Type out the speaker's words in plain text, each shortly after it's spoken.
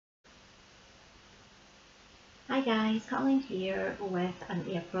Hi guys, Colleen here with an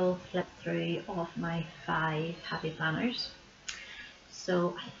April flip through of my 5 happy planners.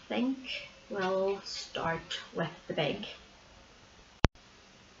 So I think we'll start with the big.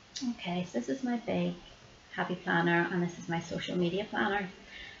 Okay, so this is my big happy planner and this is my social media planner.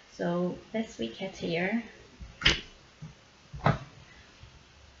 So this wee kit here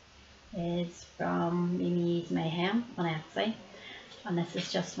is from Mimi's Mayhem on Etsy, and this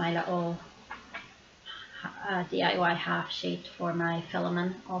is just my little DIY half sheet for my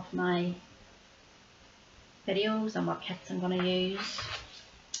filming of my videos and what kits I'm going to use.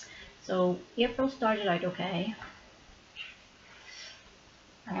 So April started out okay,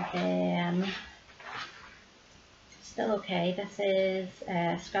 and then still okay. This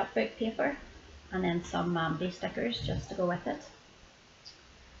is scrapbook paper and then some Mambi stickers just to go with it.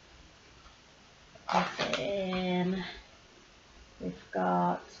 And then we've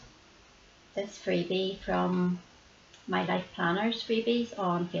got this freebie from My Life Planners freebies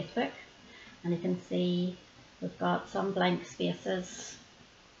on Facebook, and you can see we've got some blank spaces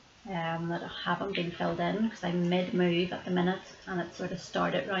that haven't been filled in because I'm mid-move at the minute and it sort of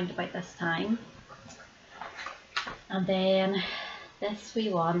started round about this time. And then this wee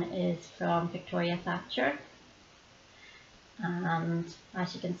one is from Victoria Thatcher, and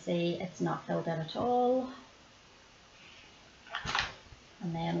as you can see it's not filled in at all.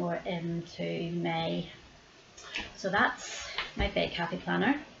 And then we're into May. So that's my big happy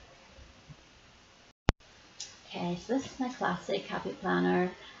planner. Okay, so this is my classic happy planner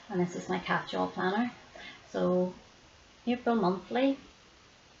and this is my catch-all planner. So April monthly,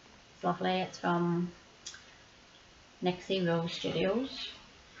 it's lovely, it's from Nixie Rose Studios.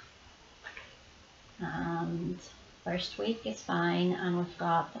 And first week is fine, and we've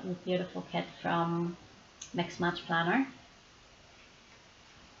got a beautiful kit from Mix Match Planner.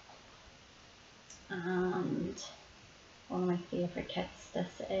 And one of my favourite kits,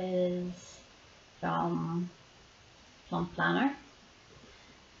 this is from Plump Planner.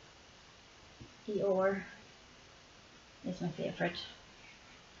 Eeyore is my favourite.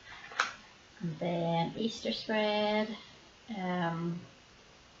 And then Easter spread, I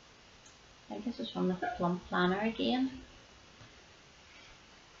think this is from the Plump Planner again.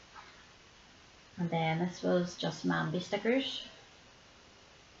 And then this was just Mambi stickers.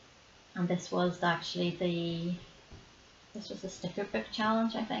 And this was actually this was the sticker book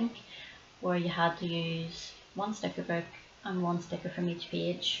challenge, I think, where you had to use one sticker book and one sticker from each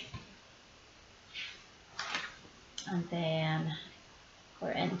page. And then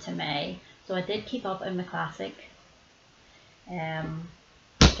we're into May. So I did keep up in my classic,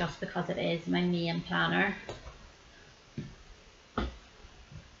 just because it is my main planner.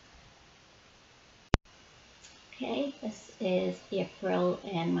 Okay, this is April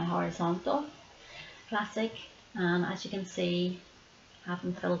in my horizontal classic, and as you can see I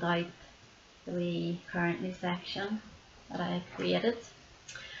haven't filled out the wee currently section that I created,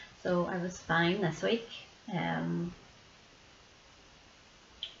 so I was fine this week.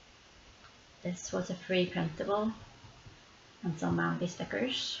 This was a free printable and some Mambi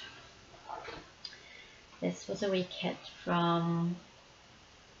stickers. This was a wee kit from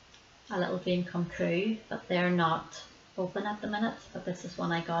A Little Dream Come True, but they're not open at the minute, but this is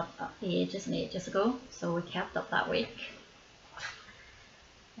one I got ages and ages ago, so we kept up that week.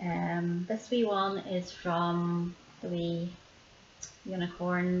 This wee one is from the wee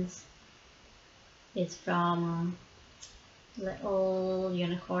unicorns, is from Little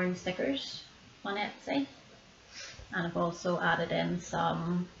Unicorn Stickers on Etsy, and I've also added in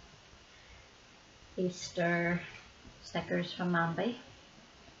some Easter stickers from Mambi.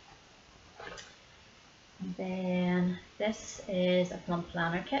 And then this is a Plump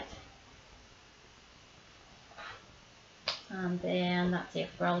Planner kit, and then that's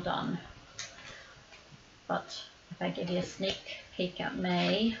April done. But if I give you a sneak peek at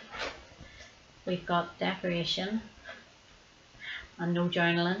May, we've got decoration and no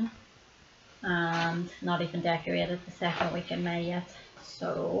journaling, and not even decorated the second week in May yet,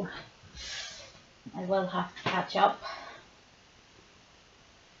 so I will have to catch up.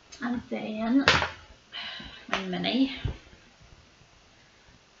 And then my mini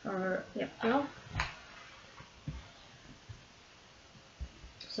for April.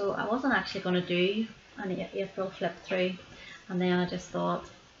 So I wasn't actually going to do an April flip through, and then I just thought,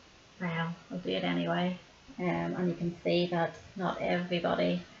 well, I'll do it anyway. And you can see that not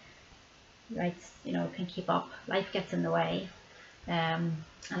everybody writes, can keep up. Life gets in the way, and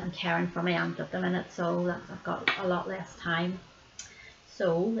I'm caring for my aunt at the minute, so I've got a lot less time.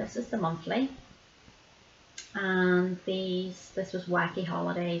 So this is the monthly, and this was Wacky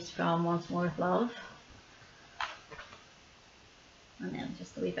Holidays from Once More with Love. and then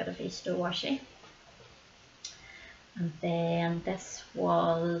just a wee bit of Easter washi. And then this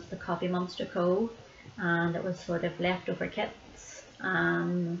was the Coffee Monster Co, and it was sort of leftover kits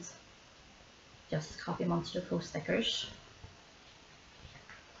and just Coffee Monster Co stickers.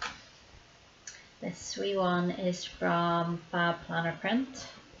 This wee one is from Fab Planner Print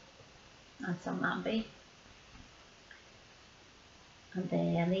and some Mambi. And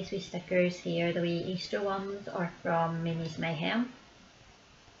then these wee stickers here, the wee Easter ones, are from Mimi's Mayhem.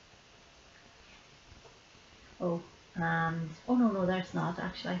 Oh, and oh no, there's not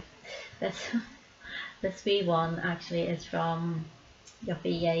actually. This wee one actually is from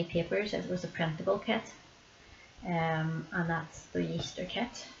Yuppie Yay Papers. It was a printable kit, and that's the Easter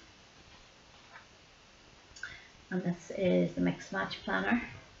kit. And this is the Mix Match Planner,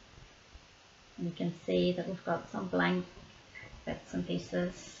 and you can see that we've got some blank bits and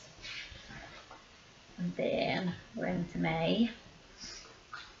pieces. And then we're into May.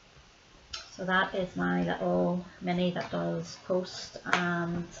 So that is my little mini that does post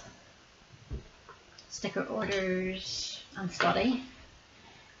and sticker orders and study.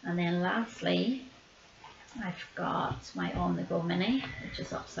 And then lastly, I've got my on the go mini, which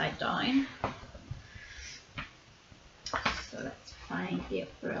is upside down. So let's find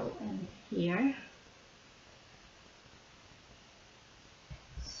April in here.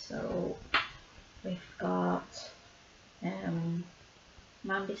 So we've got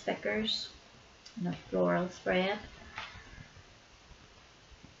Mambi stickers and a floral spread.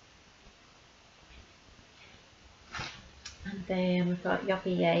 And then we've got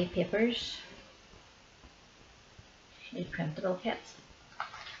Yuppie Yay Papers, a printable kit,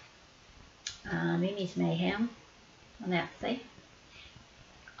 and Mimi's Mayhem on Etsy.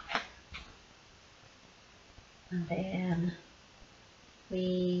 And then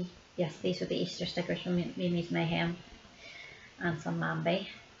yes, these were the Easter stickers from Mimi's Mayhem and some Mambi.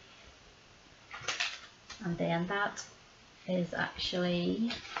 And then that is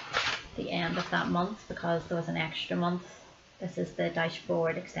actually the end of that month because there was an extra month. This is the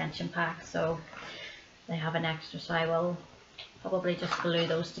dashboard extension pack, so they have an extra, so I will probably just glue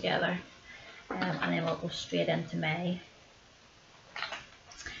those together, and then we'll go straight into May.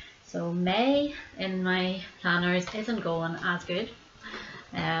 So May in my planners isn't going as good,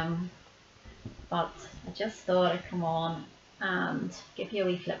 but I just thought I'd come on and give you a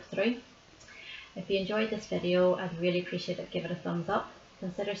wee flip through. If you enjoyed this video, I'd really appreciate it. Give it a thumbs up.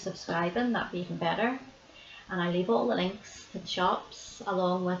 Consider subscribing, that'd be even better. And I leave all the links to the shops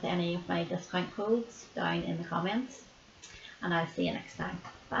along with any of my discount codes down in the comments. And I'll see you next time.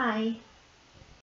 Bye.